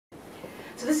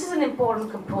So this is an important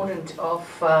component of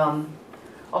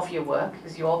your work,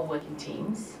 because you all work in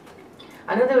teams.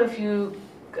 I know there are a few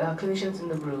clinicians in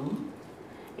the room.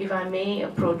 If I may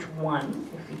approach one,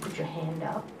 if you put your hand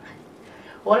up.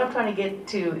 What I'm trying to get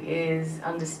to is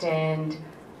understand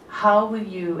how will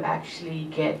you actually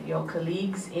get your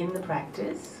colleagues in the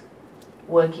practice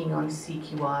working on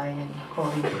CQI and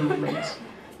quality improvement.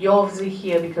 You're obviously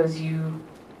here because you,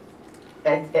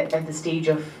 at the stage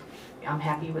of, I'm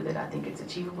happy with it, I think it's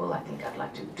achievable, I think I'd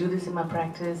like to do this in my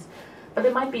practice. But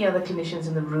there might be other clinicians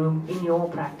in the room, in your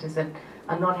practice, that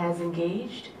are not as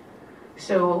engaged.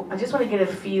 So I just want to get a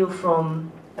feel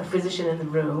from a physician in the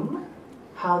room,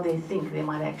 how they think they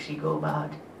might actually go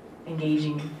about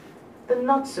engaging the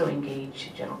not so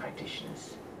engaged general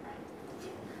practitioners.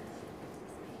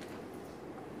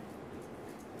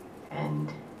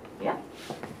 And yeah,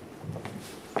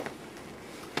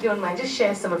 if you don't mind, just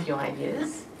share some of your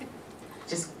ideas.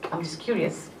 I'm just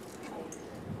curious.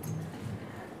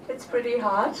 It's pretty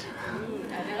hard.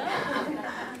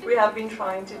 We have been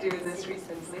trying to do this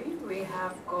recently. We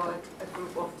have got a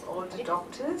group of older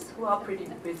doctors who are pretty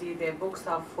busy. Their books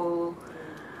are full.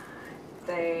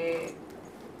 They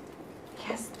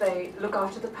look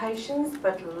after the patients,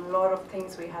 but a lot of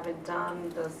things we haven't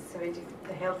done.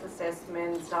 The health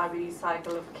assessments, diabetes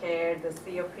cycle of care, the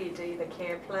COPD, the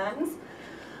care plans.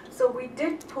 So we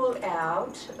did pull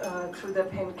out, through the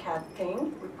PenCat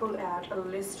thing, we pulled out a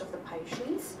list of the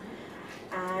patients,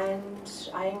 and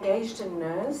I engaged a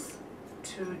nurse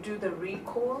to do the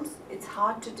recalls. It's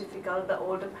hard to difficult the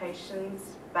older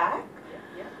patients back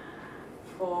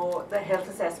for the health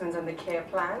assessments and the care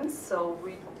plans. So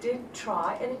we did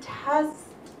try, and it has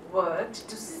worked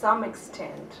to some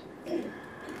extent,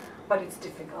 but it's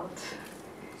difficult.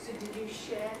 So did you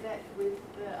share that with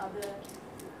the other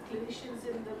clinicians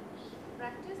in the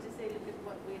practice to say, look at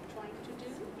what we're trying to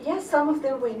do? Yes, some of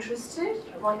them were interested.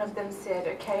 One of them said,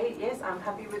 okay, yes, I'm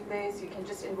happy with this. You can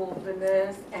just involve the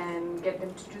nurse and get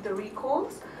them to do the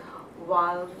recalls,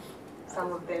 while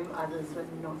some of them, others were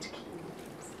not keen.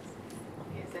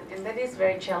 Yes, and that is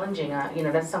very challenging. You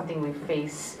know, that's something we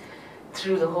face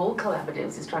through the whole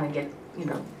collaboratives, is trying to get, you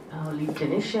know, lead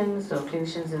clinicians or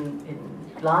clinicians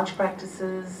in large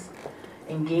practices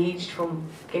engaged from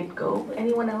get-go.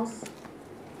 Anyone else?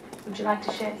 Would you like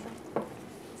to share something?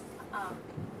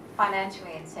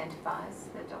 Financially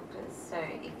incentivize the doctors. So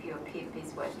if your PIP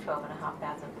is worth $12,500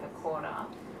 per quarter,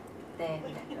 then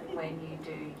when you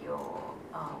do your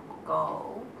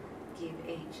goal, give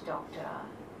each doctor,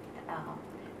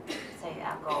 say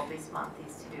our goal this month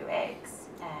is to do X,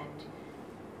 and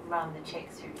run the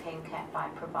checks through PenCat by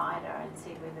provider and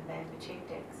see whether they've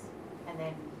achieved X, and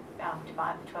then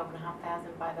divide the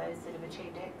 $12,500 by those that have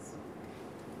achieved X.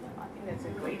 I think that's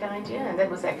a great idea, and that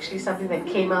was actually something that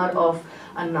came out of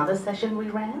another session we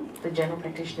ran. The general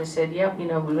practitioner said, yep, you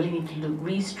know, we really need to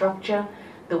restructure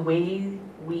the way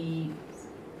we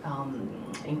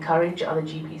encourage other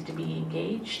GPs to be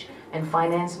engaged, and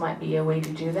finance might be a way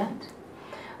to do that.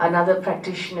 Another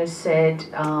practitioner said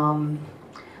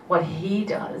what he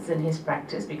does in his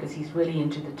practice, because he's really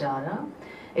into the data,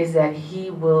 is that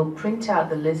he will print out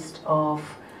the list of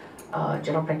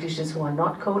general practitioners who are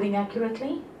not coding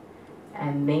accurately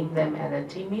and name them at a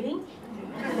team meeting.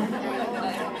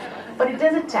 But he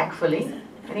does it tactfully,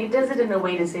 and he does it in a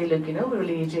way to say, look, you know, we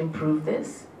really need to improve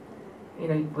this. You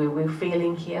know, we're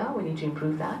failing here, we need to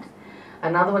improve that.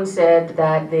 Another one said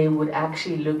that they would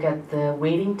actually look at the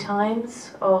waiting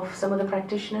times of some of the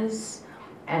practitioners,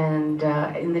 and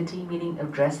in the team meeting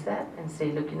address that and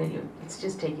say, look, you know, it's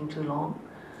just taking too long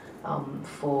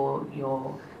for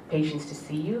your patients to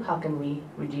see you. How can we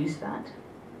reduce that?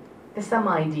 There's some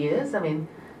ideas. I mean,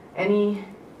 any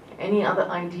other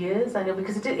ideas? I know,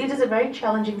 because it is a very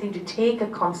challenging thing to take a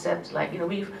concept like, you know,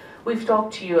 we've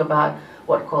talked to you about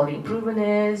what quality improvement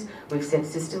is. We've said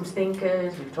systems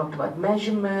thinkers. We've talked about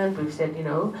measurement. We've said, you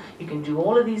know, you can do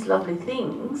all of these lovely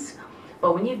things,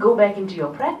 but when you go back into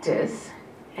your practice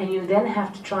and you then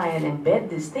have to try and embed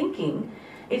this thinking,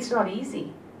 it's not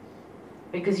easy.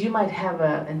 Because you might have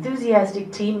an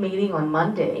enthusiastic team meeting on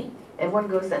Monday. Everyone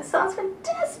goes, that sounds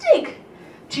fantastic.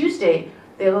 Tuesday,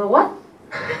 they go, what?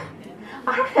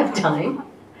 I don't have time.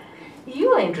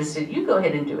 You are interested, you go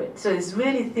ahead and do it. So it's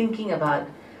really thinking about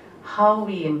how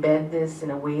we embed this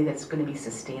in a way that's going to be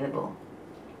sustainable.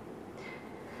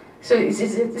 So it's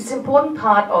an important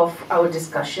part of our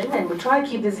discussion, and we'll try to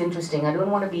keep this interesting. I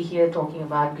don't want to be here talking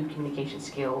about good communication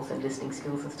skills and listening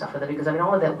skills and stuff like that, because I mean,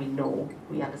 all of that we know,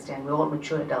 we understand. We're all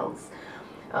mature adults.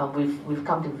 We've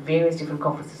come to various different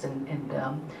conferences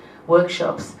and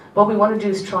workshops. What we want to do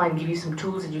is try and give you some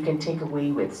tools that you can take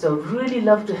away with. So really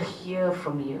love to hear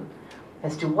from you.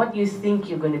 as to what you think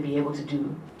you're going to be able to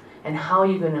do and how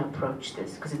you're going to approach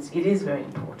this, because it is very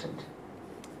important.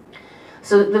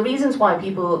 So the reasons why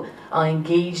people are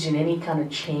engaged in any kind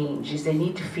of change is they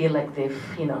need to feel like they're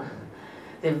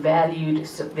valued,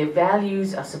 so their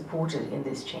values are supported in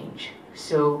this change.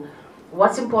 So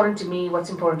what's important to me, what's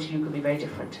important to you could be very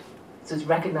different. So it's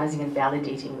recognizing and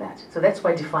validating that. So that's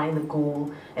why defining the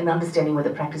goal and understanding what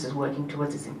the practice is working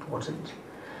towards is important.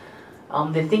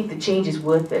 They think the change is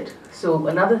worth it. So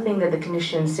another thing that the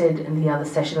clinician said in the other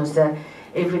session was that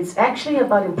if it's actually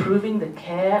about improving the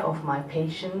care of my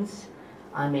patients,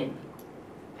 I'm in.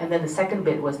 And then the second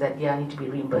bit was that, yeah, I need to be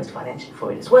reimbursed financially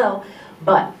for it as well.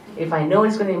 But if I know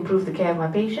it's going to improve the care of my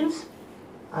patients,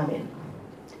 I'm in.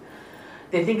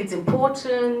 They think it's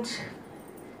important.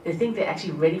 They think they're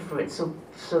actually ready for it. So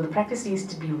the practice needs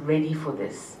to be ready for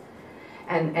this.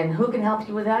 And who can help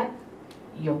you with that?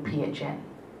 Your PHN.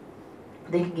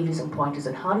 They can give you some pointers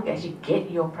on how to actually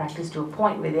get your practice to a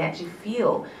point where they actually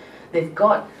feel they've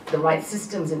got the right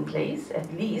systems in place,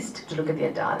 at least to look at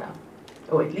their data,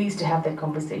 or at least to have that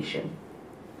conversation.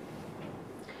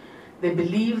 They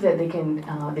believe that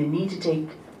they need to take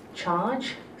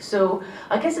charge. So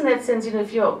I guess in that sense,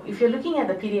 if you're looking at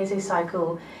the PDSA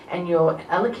cycle and you're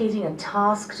allocating a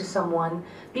task to someone,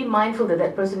 be mindful that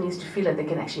that person needs to feel that they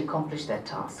can actually accomplish that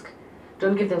task.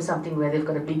 Don't give them something where they've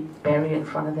got a big barrier in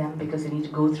front of them because they need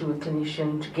to go through a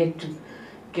clinician to get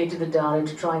to the data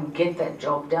to try and get that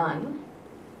job done.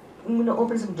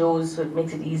 Open some doors so it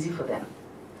makes it easy for them.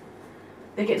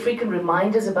 They get frequent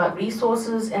reminders about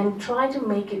resources and try to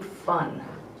make it fun.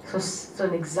 So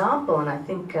an example, and I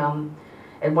think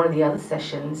at one of the other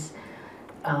sessions,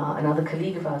 another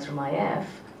colleague of ours from IF,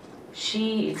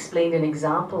 she explained an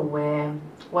example where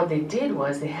what they did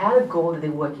was they had a goal that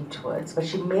they're working towards, but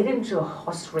she made it into a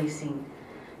horse racing.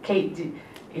 Kate,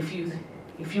 if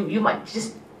you might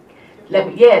just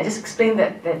just explain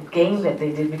that game that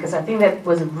they did, because I think that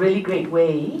was a really great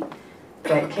way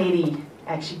that Katie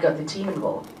actually got the team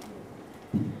involved.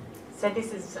 So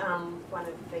this is one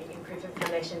of the Improvement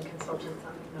Foundation consultants,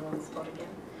 I'm in the wrong spot again,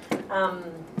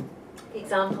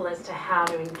 example as to how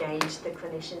to engage the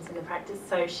clinicians in the practice.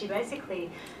 So she basically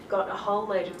got a whole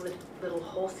load of little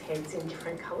horse heads in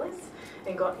different colours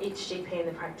and got each GP in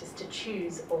the practice to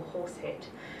choose a horse head.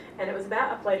 And it was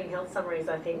about uploading health summaries,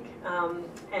 I think,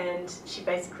 and she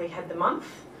basically had the month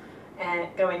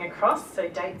going across, so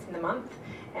dates in the month,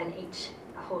 and each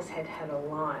horse head had a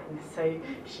line. So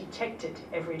she checked it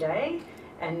every day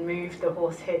and moved the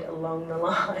horse head along the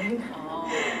line,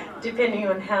 depending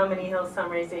on how many health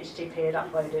summaries each GP had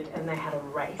uploaded, and they had a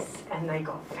race, and they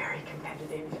got very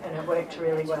competitive, and it worked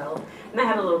really well. And they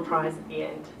had a little prize at the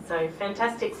end. So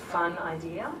fantastic, fun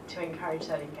idea to encourage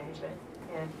that engagement.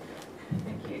 Yeah.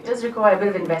 Thank you. It does require a bit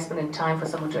of investment and time for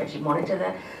someone to actually monitor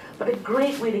that, but a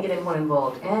great way to get everyone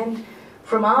involved. And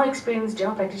from our experience,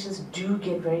 general practitioners do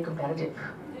get very competitive.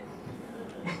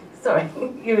 Sorry,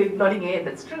 you're nodding your head,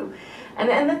 that's true. And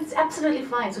that's absolutely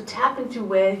fine. So tap into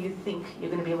where you think you're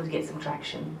going to be able to get some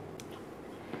traction.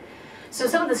 So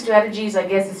some of the strategies, I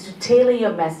guess, is to tailor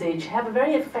your message, have a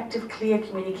very effective, clear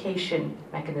communication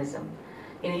mechanism.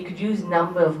 You could use a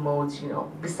number of modes,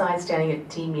 besides standing at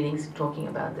team meetings and talking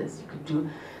about this. You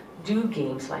could do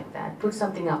games like that. Put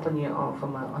something up on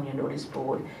your notice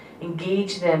board.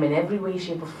 Engage them in every way,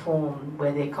 shape, or form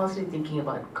where they're constantly thinking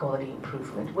about quality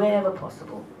improvement, wherever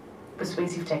possible.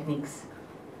 Persuasive techniques.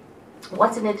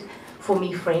 What's in it for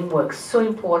me framework, so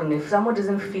important. If someone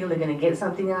doesn't feel they're going to get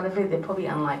something out of it, they're probably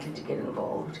unlikely to get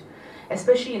involved,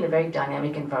 especially in a very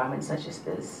dynamic environment such as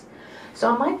this.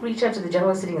 So I might reach out to the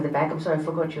gentleman sitting in the back. I'm sorry, I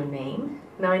forgot your name.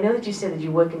 Now I know that you said that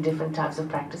you work in different types of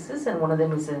practices, and one of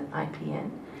them is an IPN.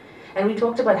 And we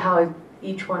talked about how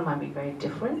each one might be very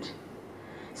different.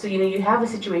 So you have a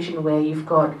situation where you've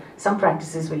got some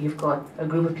practices where you've got a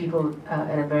group of people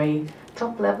at a very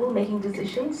top level making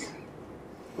decisions.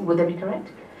 Would that be correct?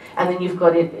 And then you've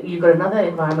got another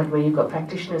environment where you've got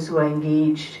practitioners who are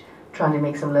engaged, trying to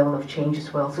make some level of change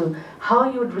as well. So how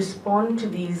you would respond to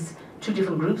these two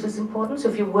different groups is important. So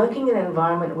if you're working in an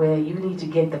environment where you need to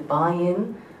get the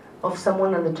buy-in of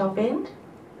someone on the top end,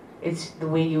 it's the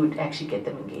way you would actually get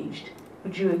them engaged.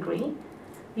 Would you agree?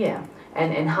 Yeah.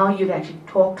 And how you'd actually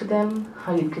talk to them,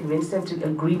 how you'd convince them to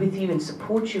agree with you and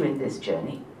support you in this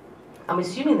journey. I'm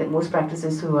assuming that most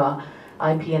practices who are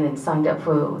IPN and signed up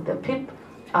for the PIP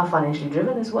are financially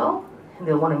driven as well, and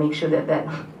they'll want to make sure that that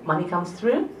money comes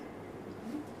through.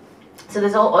 So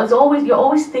you're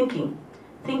always thinking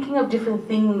of different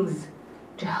things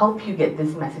to help you get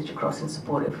this message across and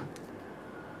supportive.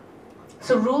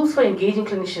 So rules for engaging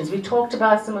clinicians, we talked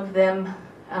about some of them.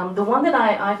 The one that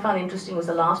I found interesting was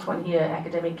the last one here,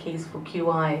 academic case for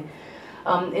QI.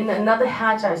 In another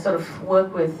hatch, I sort of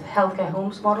work with Healthcare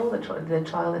Homes model, the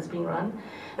trial that's being run.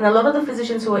 And a lot of the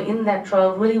physicians who are in that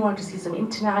trial really want to see some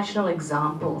international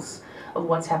examples of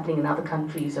what's happening in other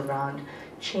countries around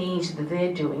change that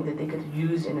they're doing that they could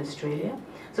use in Australia.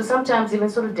 So sometimes even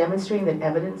sort of demonstrating that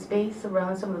evidence base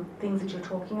around some of the things that you're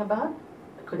talking about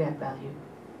could add value.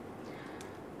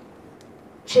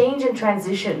 Change and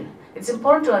transition. It's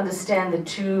important to understand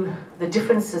the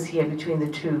differences here between the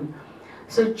two.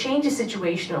 So change is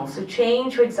situational. So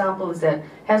change, for example, is that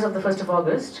as of the 1st of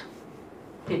August,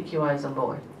 PIP-QI is on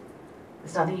board.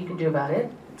 There's nothing you can do about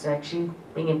it. It's actually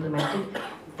being implemented.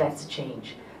 That's a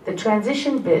change. The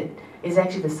transition bit is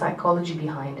actually the psychology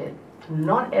behind it.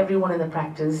 Not everyone in the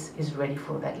practice is ready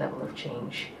for that level of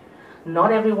change.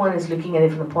 Not everyone is looking at it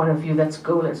from the point of view, let's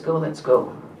go, let's go, let's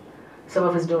go. Some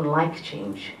of us don't like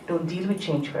change, don't deal with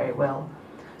change very well.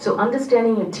 So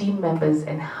understanding your team members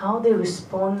and how they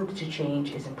respond to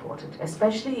change is important,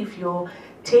 especially if you're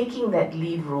taking that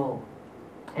lead role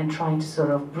and trying to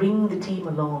sort of bring the team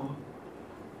along.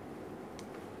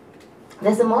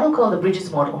 There's a model called the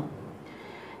Bridges model.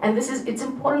 And it's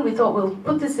important, we thought we'll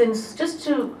put this in just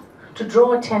to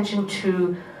draw attention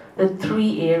to the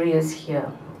 3 areas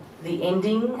here. The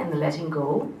ending and the letting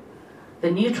go, the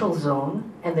neutral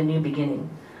zone, and the new beginning.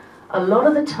 A lot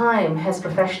of the time, as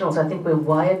professionals, I think we're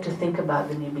wired to think about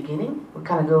the new beginning. We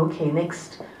kind of go, okay,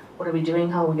 next, what are we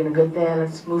doing? How are we going to get there?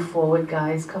 Let's move forward,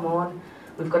 guys, come on.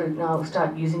 We've got to now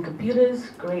start using computers.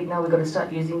 Great, now we've got to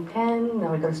start using pen.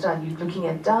 Now we've got to start looking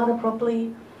at data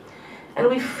properly. And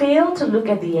we fail to look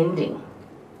at the ending.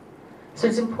 So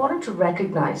it's important to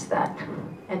recognize that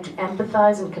and to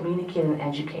empathize and communicate and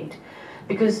educate.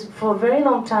 Because for a very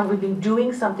long time, we've been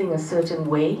doing something a certain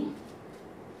way,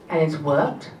 and it's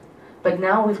worked. But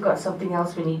now we've got something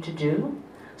else we need to do.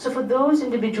 So for those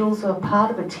individuals who are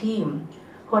part of a team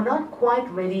who are not quite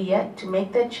ready yet to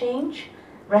make that change,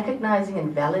 recognizing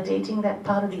and validating that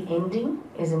part of the ending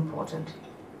is important.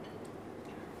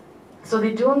 So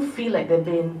they don't feel like they've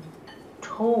been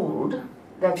told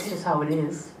that's just how it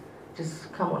is,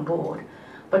 just come on board.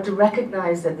 But to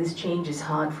recognize that this change is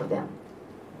hard for them.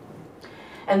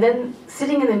 And then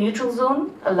sitting in the neutral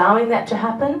zone, allowing that to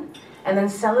happen, and then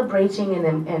celebrating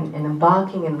and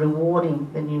embarking and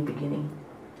rewarding the new beginning.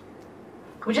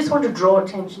 We just want to draw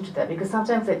attention to that because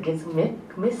sometimes that gets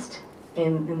missed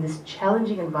in this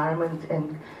challenging environment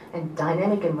and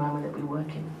dynamic environment that we work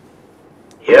in.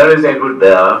 Here is Edward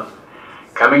there,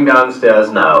 coming downstairs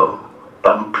now,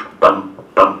 bump,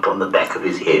 bump, bump on the back of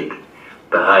his head,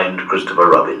 behind Christopher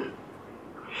Robin.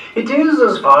 It is,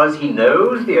 as far as he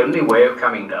knows, the only way of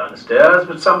coming downstairs,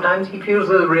 but sometimes he feels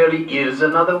there really is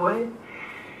another way.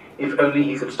 If only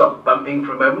he could stop bumping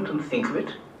for a moment and think of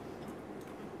it.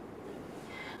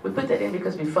 We put that in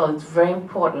because we felt it's very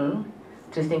important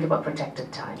to think about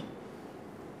protected time.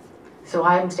 So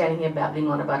I'm standing here babbling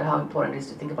on about how important it is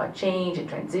to think about change and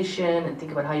transition and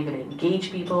think about how you're going to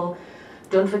engage people.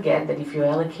 Don't forget that if you're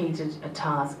allocated a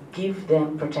task, give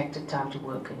them protected time to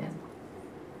work in it.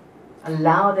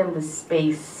 Allow them the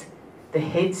space, the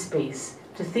head space,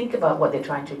 to think about what they're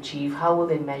trying to achieve, how will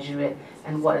they measure it,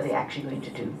 and what are they actually going to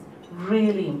do.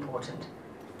 Really important.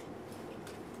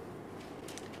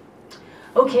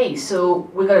 Okay, so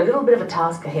we've got a little bit of a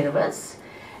task ahead of us.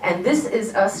 And this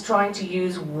is us trying to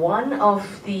use one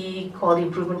of the quality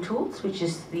improvement tools, which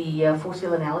is the force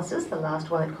field analysis, the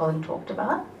last one that Colin talked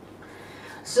about.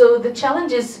 So the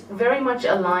challenge is very much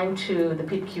aligned to the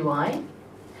PIP-QI.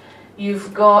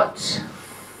 You've got 7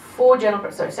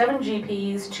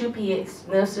 GPs, 2 PAs,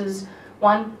 nurses,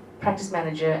 1 practice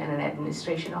manager, and an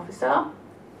administration officer.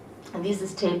 And this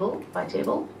is table by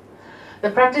table. The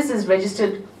practice is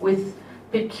registered with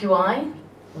PIP-QI.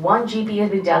 1 GP has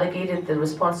been delegated the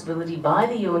responsibility by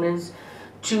the owners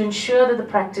to ensure that the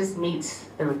practice meets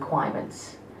the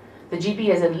requirements. The GP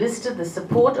has enlisted the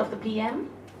support of the PM.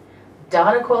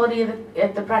 Data quality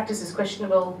at the practice is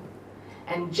questionable.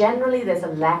 And generally, there's a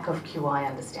lack of QI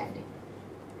understanding.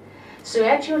 So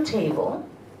at your table,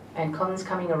 and Colin's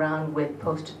coming around with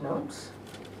post-it notes,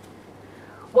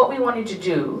 what we want you to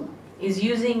do is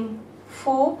using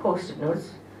 4 post-it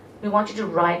notes, we want you to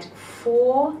write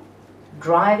 4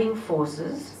 driving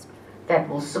forces that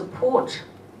will support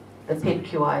the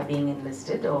PIP-QI being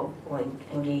enlisted or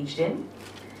engaged in,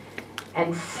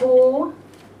 and 4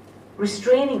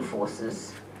 restraining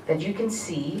forces that you can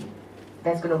see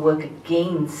that's going to work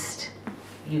against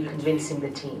you convincing the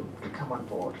team to come on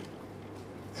board.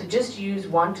 So just use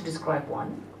 1 to describe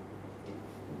 1.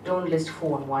 Don't list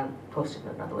 4 on 1 post-it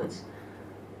note, in other words.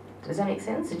 Does that make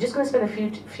sense? So just going to spend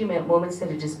a few moments there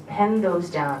to just pen those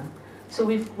down. So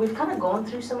we've kind of gone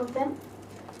through some of them,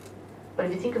 but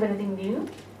if you think of anything new,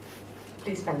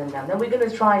 please pen them down. Then we're going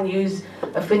to try and use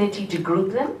Affinity to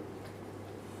group them.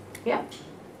 Yeah?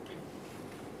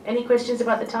 Any questions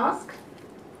about the task?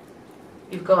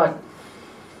 You've got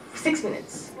 6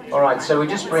 minutes. All right, so we're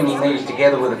just bringing these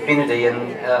together with Affinity,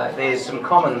 and there's some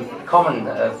common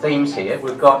themes here.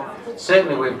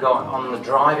 Certainly we've got on the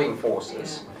driving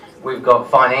forces, we've got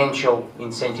financial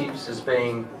incentives as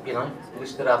being,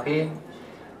 listed up here.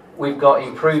 We've got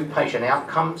improved patient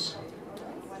outcomes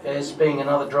as being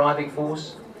another driving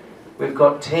force. We've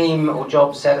got team or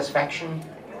job satisfaction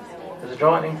as a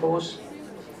driving force.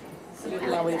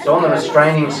 So on the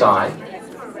restraining side,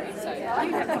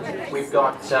 we've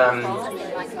got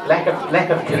lack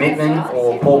of commitment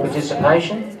or poor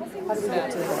participation.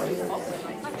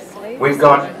 We've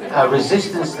got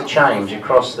resistance to change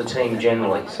across the team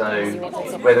generally. So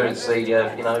whether it's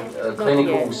the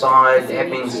clinical side,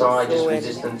 admin side, just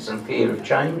resistance and fear of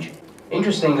change.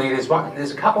 Interestingly,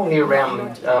 there's a couple here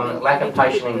around lack of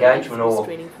patient engagement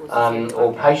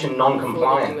or patient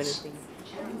non-compliance.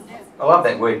 I love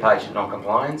that word, patient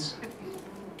non-compliance.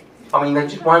 I mean, they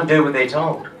just won't do what they're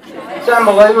told. It's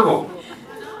unbelievable.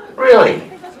 Really.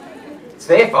 It's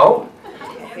their fault.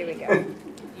 Here we go.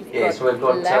 Yeah, so we've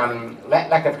got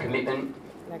lack of commitment,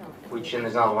 which, and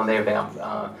there's another one there about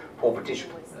poor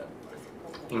participation,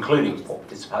 including poor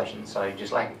participation, so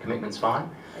just lack of commitment's fine.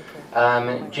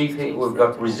 GP, we've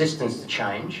got resistance to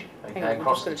change, okay,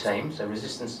 across the team, so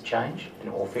resistance to change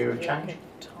or fear of change.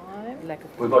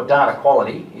 We've got data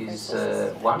quality is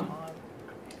one.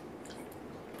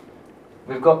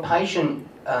 We've got patient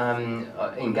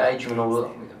engagement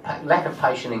or lack of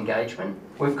patient engagement.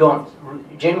 We've got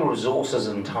general resources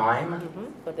and time,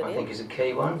 I think is a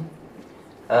key one.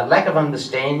 Lack of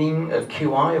understanding of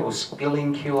QI or skill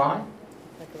in QI.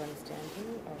 Lack of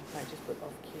understanding of just put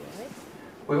off QI.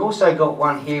 We've also got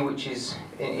one here which is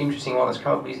an interesting one that's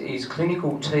come up, is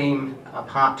clinical team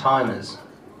part-timers.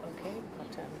 Okay,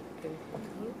 part-time clinical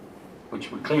team.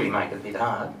 Which would clearly make it a bit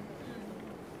hard.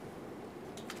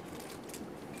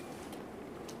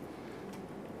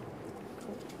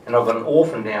 And I've got an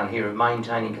orphan down here of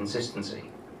maintaining consistency.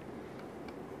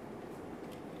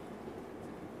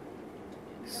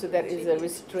 So that is a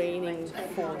restraining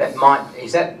force.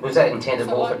 That was that intended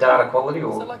more for data quality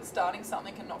or? So like starting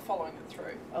something and not following it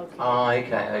through. Okay. Oh,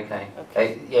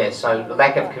 okay. Yeah, so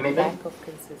lack of commitment. Lack of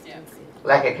consistency.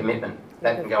 Lack of commitment.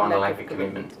 That can go under lack of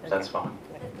commitment. So that's fine.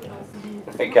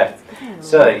 Okay.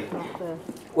 So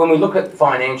when we look at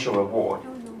financial reward,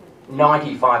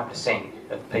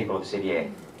 95% of people have said yeah.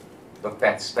 Look,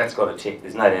 that's got a tick.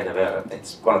 There's no doubt about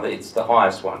it. It's the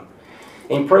highest one.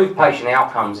 Improved patient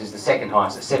outcomes is the second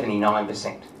highest at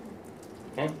 79%.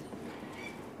 Okay.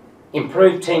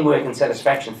 Improved teamwork and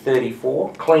satisfaction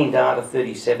 34. Clean data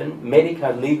 37.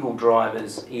 Medico-legal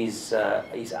drivers is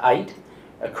 8.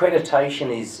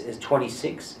 Accreditation is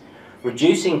 26.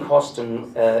 Reducing cost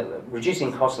and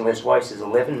less waste is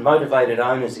 11. Motivated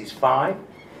owners is 5.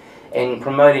 And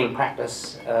promoting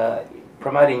practices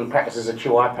of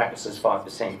QI practices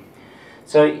 5%.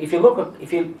 So if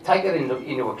you take that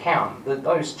into account,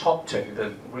 those top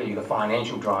two, really the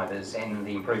financial drivers and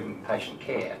the improvement in patient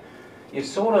care, you're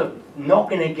sort of not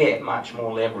going to get much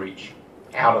more leverage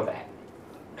out of that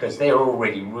because they're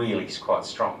already really quite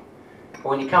strong. But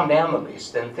when you come down the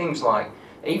list, then things like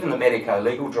even the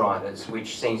medico-legal drivers,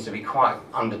 which seems to be quite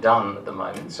underdone at the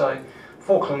moment. So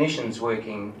for clinicians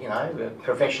working,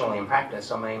 professionally in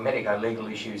practice, I mean, medico-legal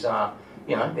issues are,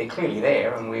 they're clearly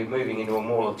there, and we're moving into a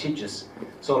more litigious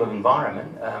sort of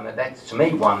environment. That's, to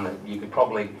me, one that you could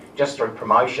probably, just through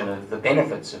promotion of the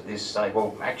benefits of this, say,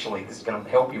 well, actually, this is going to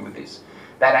help you with this.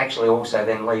 That actually also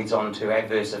then leads on to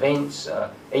adverse events,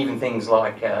 even things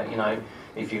like,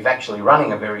 if you're actually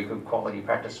running a very good quality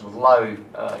practice with low,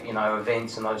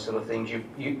 events and those sort of things,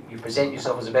 you present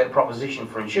yourself as a better proposition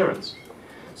for insurance.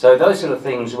 So those sort of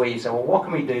things where you say, well, what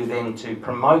can we do then to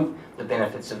promote the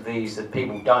benefits of these that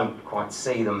people don't quite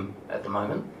see them at the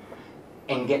moment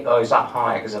and get those up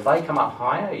higher? Because if they come up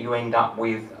higher, you end up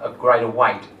with a greater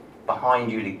weight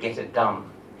behind you to get it done.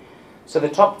 So the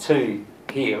top two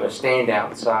here are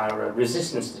standouts are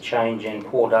resistance to change and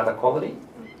poor data quality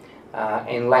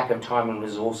and lack of time and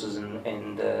resources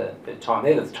and time.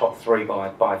 They're the top three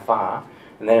by far,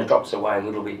 and then it drops away a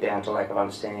little bit down to lack of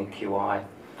understanding of QI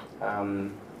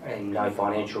and no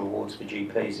financial rewards for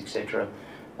GPs, etc.,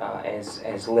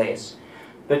 as less.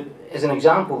 But as an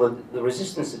example, the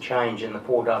resistance to change and the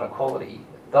poor data quality,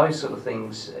 those sort of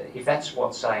things, if that's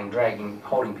what's saying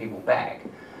holding people back,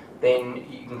 then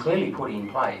you can clearly put in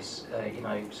place, you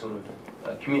know, sort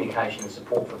of communication and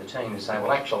support for the team to say,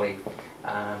 well, actually,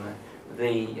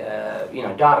 you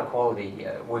know, data quality,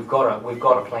 we've got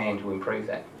a plan to improve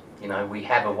that. You know, we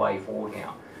have a way forward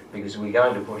now because we're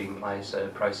going to put in place a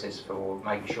process for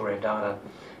making sure our data,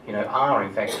 you know, are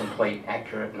in fact complete,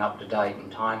 accurate, and up to date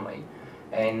and timely,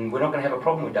 and we're not going to have a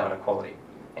problem with data quality.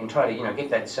 And try to, you know, get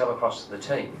that sell across to the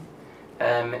team.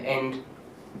 And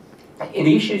in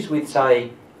issues with,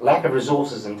 say, lack of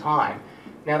resources and time,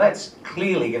 now that's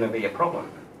clearly going to be a problem.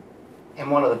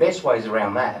 And one of the best ways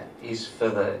around that is for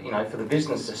the, you know, for the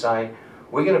business to say,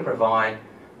 we're going to provide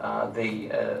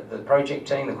the project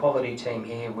team, the quality team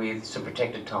here with some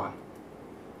protected time.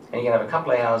 And you're going to have a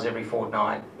couple of hours every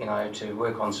fortnight, you know, to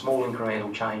work on small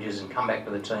incremental changes and come back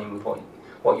to the team with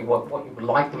what you would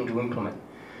like them to implement.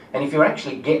 And if you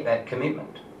actually get that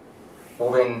commitment, well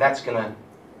then that's going to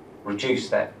reduce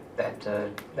that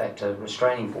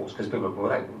restraining force, because people,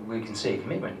 well, we can see a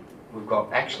commitment. We've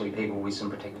got actually people with some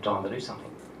protected time to do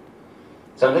something.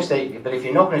 So but if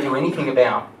you're not going to do anything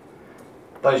about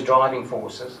those driving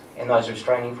forces and those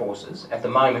restraining forces, at the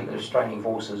moment the restraining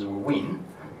forces will win,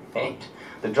 and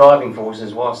the driving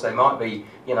forces, whilst they might be,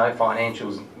 you know,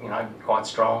 financials, you know, quite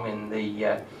strong, and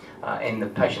the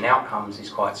patient outcomes is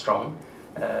quite strong,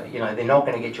 you know, they're not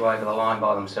going to get you over the line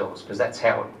by themselves, because that's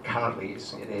how it currently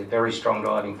is. They're very strong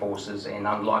driving forces and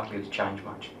unlikely to change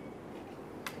much.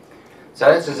 So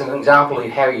that's as an example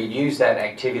of how you'd use that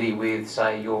activity with,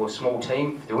 say, your small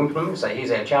team to implement. Say,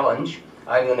 here's our challenge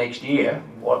over the next year.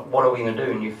 What are we going to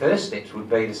do? And your first steps would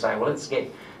be to say, well, let's get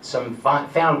some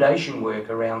foundation work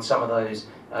around some of those,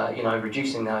 you know,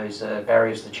 reducing those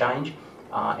barriers to change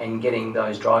and getting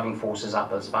those driving forces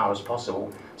up as far as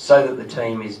possible, so that the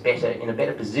team is in a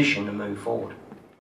better position to move forward.